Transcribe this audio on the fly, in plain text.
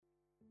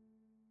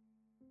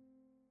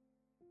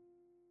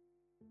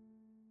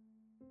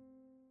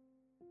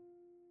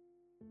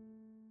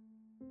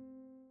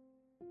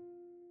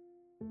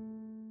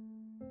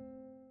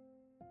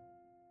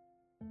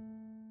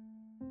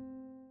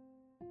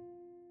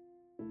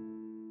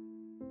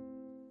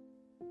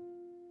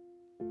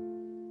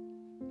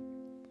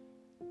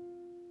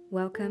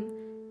Welcome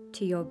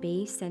to your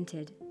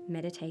bee-centered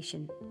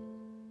meditation.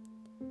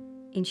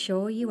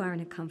 Ensure you are in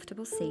a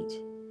comfortable seat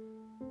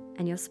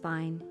and your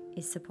spine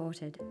is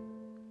supported.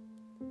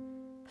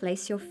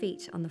 Place your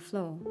feet on the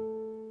floor.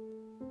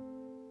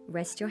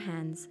 Rest your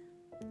hands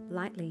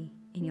lightly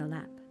in your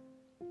lap.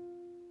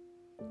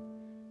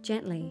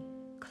 Gently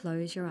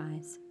close your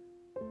eyes.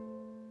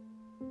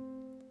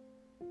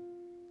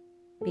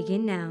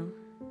 Begin now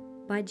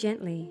by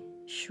gently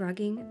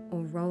shrugging or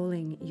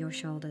rolling your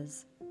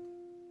shoulders.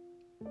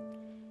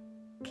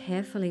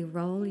 Carefully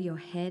roll your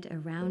head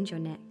around your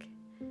neck,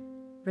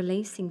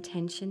 releasing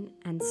tension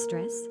and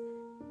stress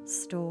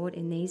stored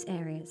in these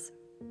areas.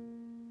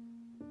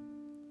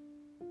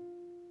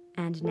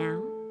 And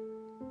now,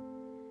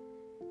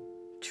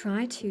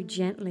 try to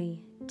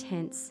gently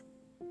tense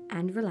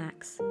and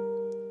relax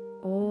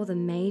all the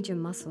major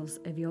muscles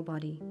of your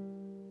body.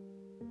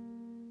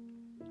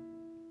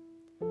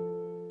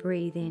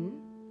 Breathe in.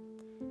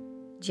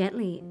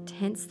 Gently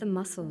tense the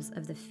muscles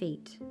of the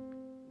feet.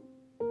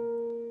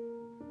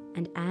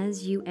 And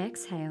as you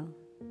exhale,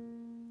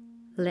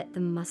 let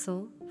the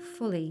muscle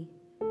fully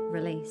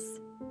release.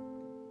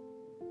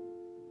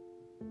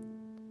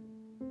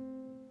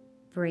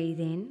 Breathe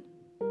in.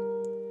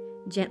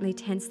 Gently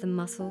tense the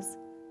muscles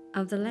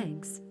of the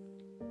legs.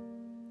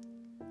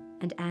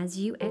 And as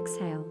you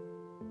exhale,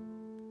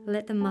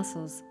 let the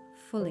muscles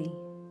fully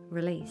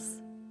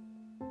release.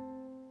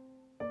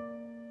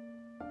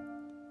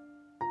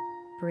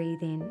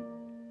 Breathe in.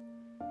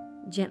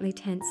 Gently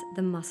tense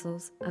the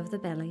muscles of the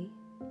belly.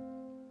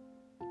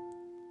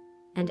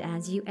 And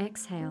as you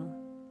exhale,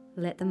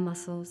 let the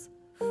muscles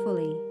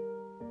fully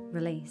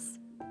release.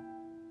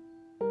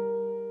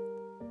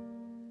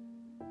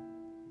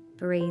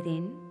 Breathe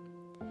in.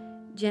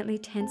 Gently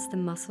tense the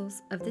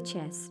muscles of the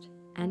chest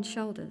and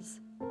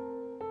shoulders.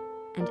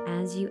 And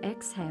as you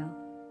exhale,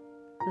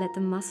 let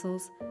the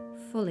muscles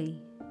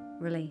fully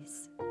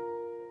release.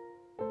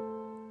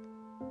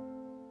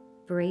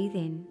 Breathe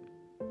in.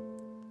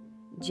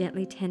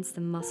 Gently tense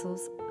the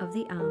muscles of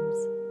the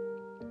arms.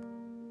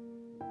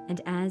 And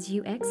as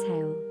you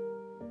exhale,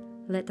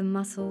 let the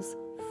muscles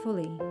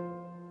fully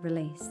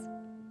release.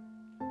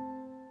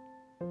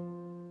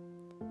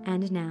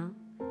 And now,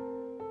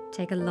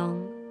 take a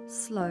long,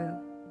 slow,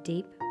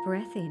 deep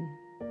breath in.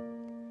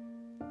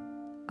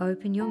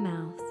 Open your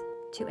mouth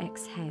to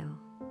exhale.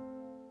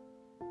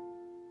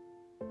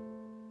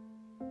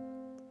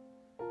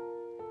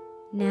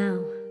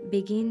 Now,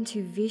 begin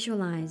to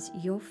visualize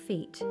your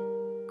feet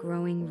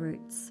growing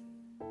roots.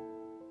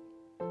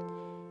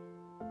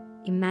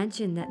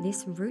 Imagine that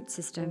this root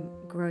system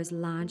grows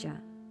larger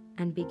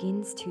and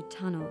begins to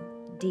tunnel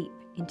deep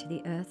into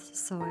the earth's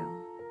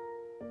soil.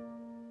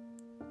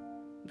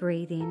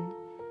 Breathe in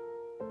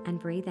and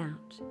breathe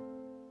out.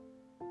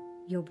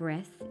 Your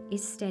breath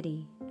is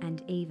steady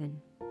and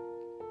even.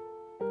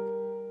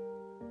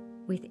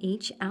 With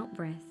each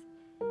out-breath,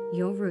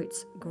 your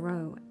roots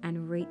grow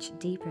and reach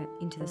deeper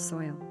into the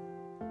soil.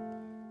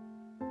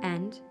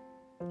 And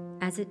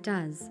as it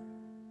does,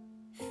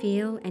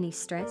 feel any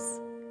stress,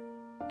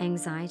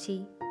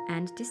 anxiety,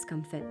 and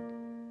discomfort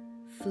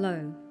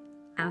flow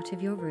out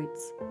of your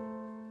roots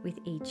with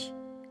each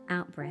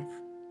out-breath.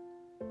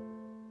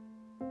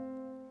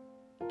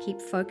 Keep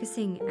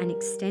focusing and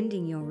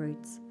extending your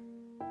roots,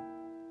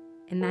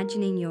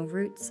 imagining your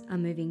roots are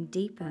moving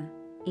deeper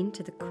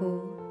into the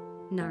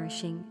cool,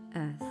 nourishing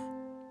earth.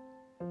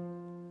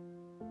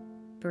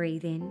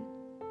 Breathe in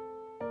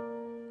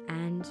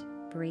and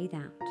breathe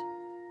out.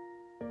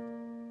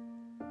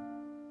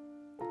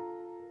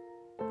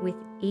 With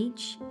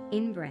each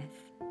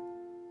in-breath,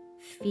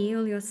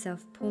 feel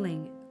yourself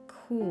pulling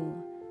cool,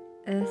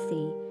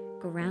 earthy,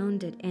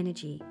 grounded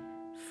energy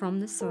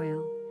from the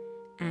soil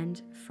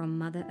and from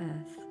Mother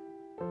Earth.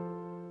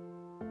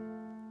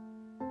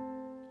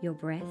 Your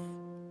breath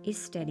is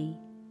steady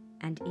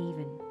and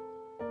even.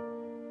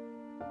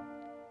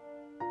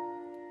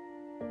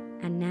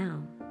 And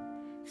now,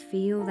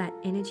 feel that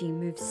energy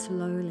move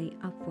slowly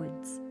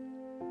upwards.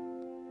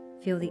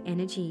 Feel the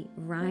energy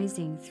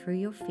rising through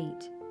your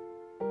feet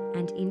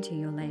and into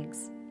your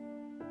legs.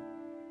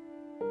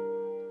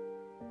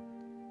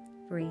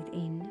 Breathe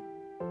in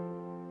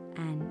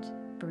and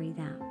breathe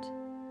out.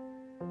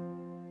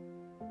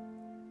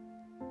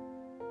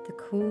 The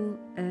cool,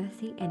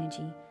 earthy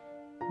energy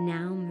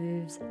now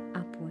moves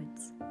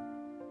upwards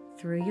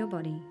through your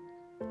body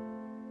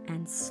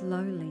and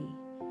slowly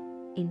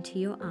into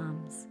your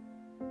arms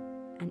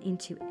and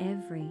into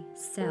every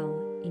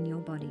cell in your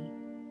body.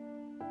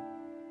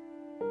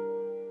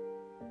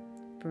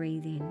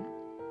 Breathe in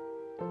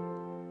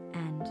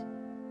and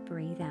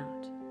breathe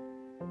out.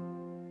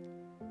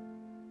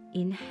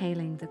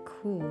 Inhaling the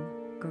cool,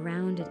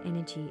 grounded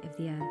energy of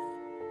the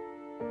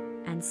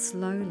earth and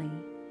slowly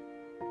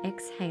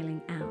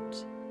exhaling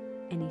out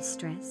any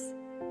stress,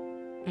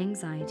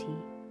 anxiety,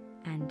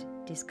 and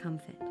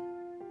discomfort.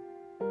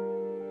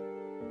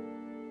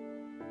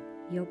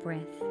 Your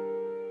breath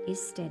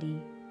is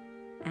steady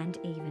and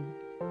even.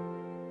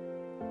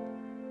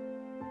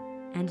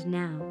 And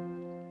now,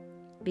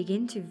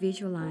 begin to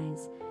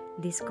visualize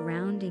this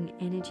grounding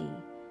energy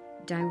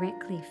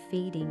directly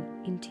feeding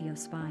into your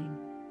spine.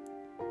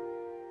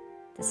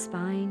 The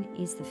spine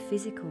is the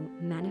physical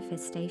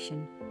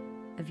manifestation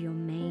of your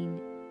main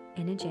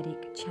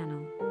energetic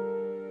channel.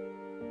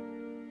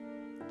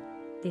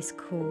 This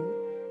cool,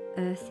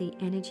 earthy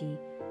energy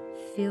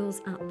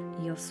fills up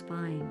your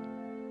spine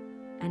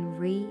and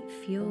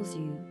refuels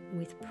you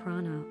with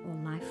prana or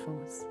life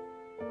force.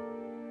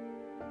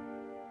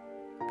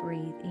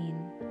 Breathe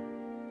in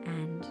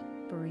and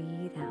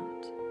breathe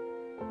out.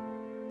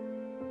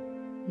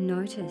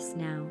 Notice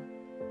now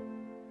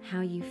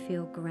how you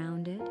feel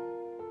grounded,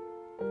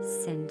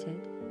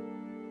 centered,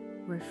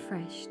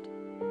 refreshed,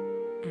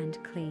 and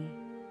clear.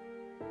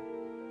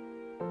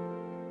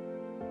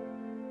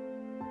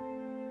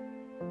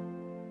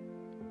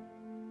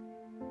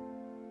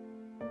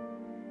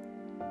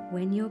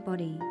 When your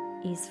body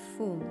is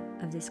full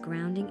of this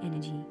grounding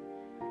energy,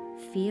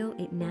 feel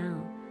it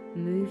now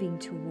moving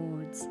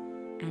towards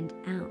and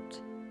out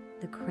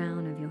the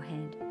crown of your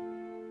head.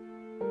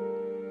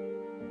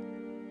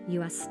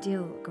 You are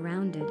still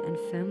grounded and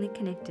firmly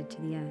connected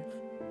to the earth,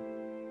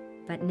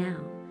 but now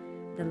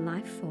the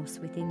life force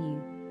within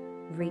you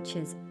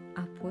reaches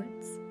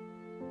upwards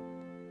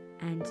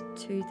and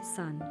to the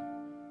sun.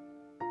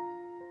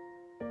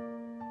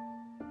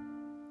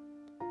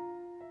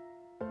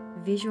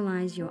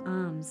 Visualize your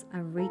arms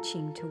are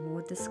reaching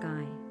toward the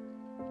sky,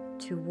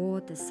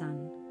 toward the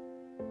sun,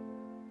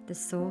 the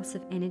source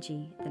of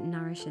energy that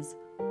nourishes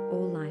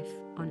all life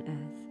on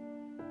earth.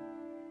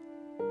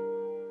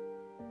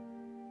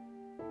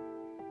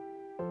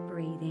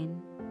 Breathe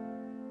in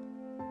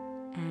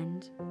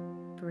and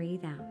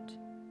breathe out.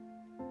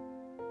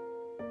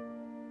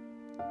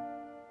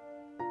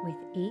 With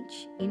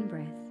each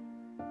in-breath,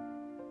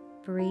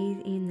 breathe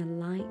in the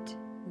light,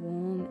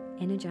 warm,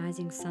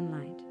 energizing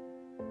sunlight,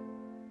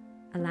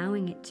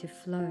 allowing it to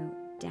flow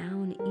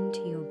down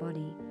into your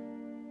body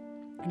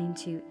and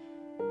into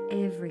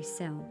every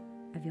cell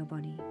of your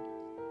body.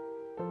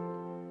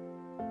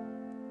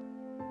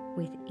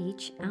 With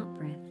each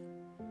out-breath,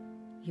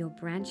 your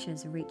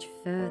branches reach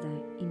further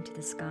into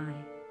the sky,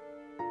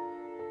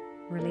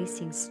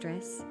 releasing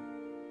stress,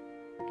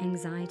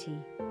 anxiety,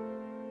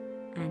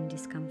 and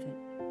discomfort.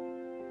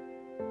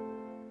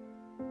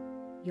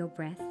 Your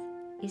breath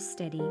is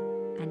steady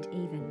and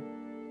even.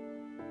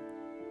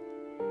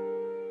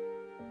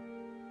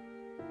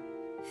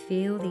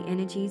 Feel the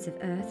energies of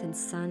earth and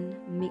sun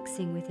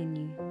mixing within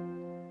you.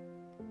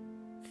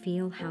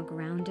 Feel how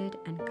grounded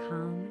and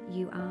calm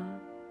you are.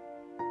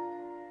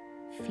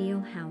 Feel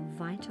how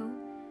vital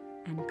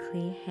and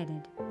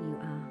clear-headed you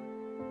are.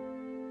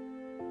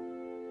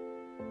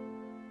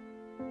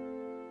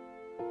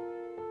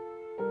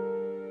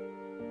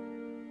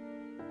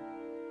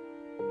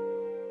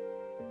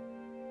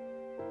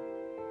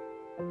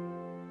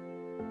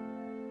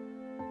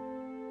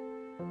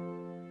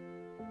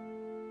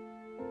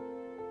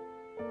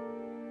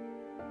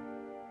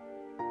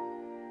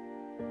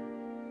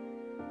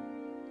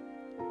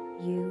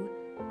 You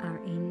are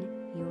in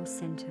your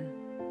center.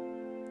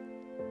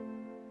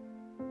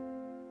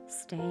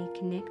 Stay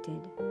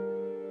connected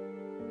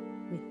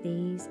with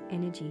these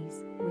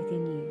energies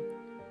within you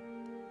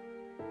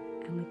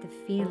and with the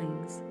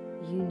feelings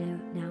you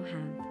now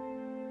have.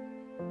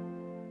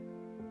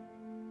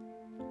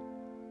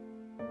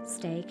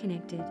 Stay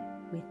connected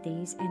with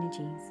these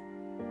energies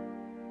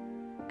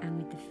and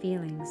with the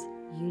feelings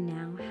you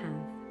now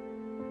have.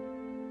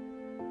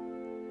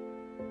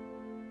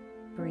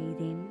 Breathe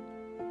in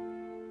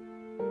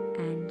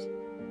and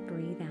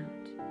breathe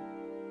out.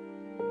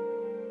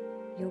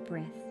 Your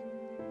breath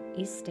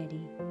is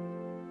steady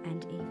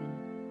and even.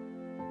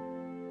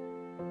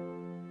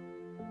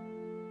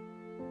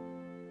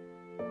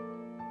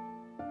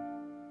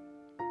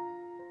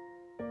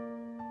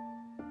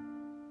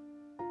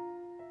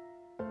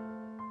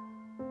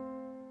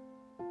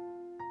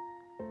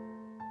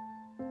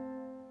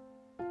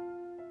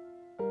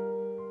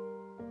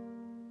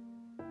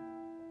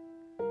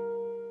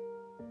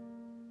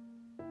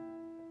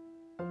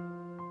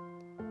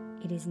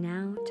 It is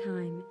now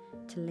time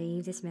to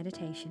leave this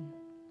meditation.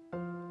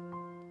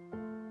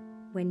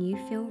 When you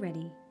feel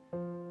ready,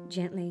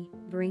 gently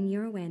bring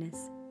your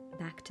awareness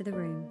back to the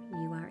room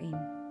you are in.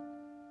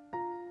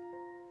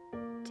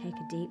 Take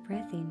a deep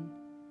breath in,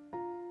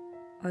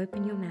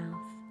 open your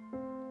mouth,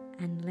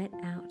 and let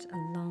out a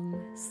long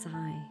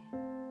sigh,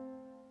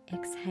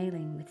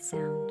 exhaling with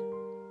sound.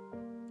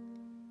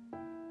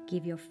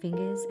 Give your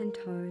fingers and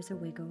toes a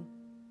wiggle.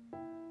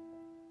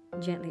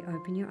 Gently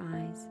open your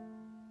eyes,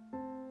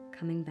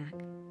 coming back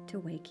to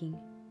waking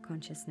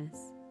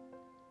consciousness.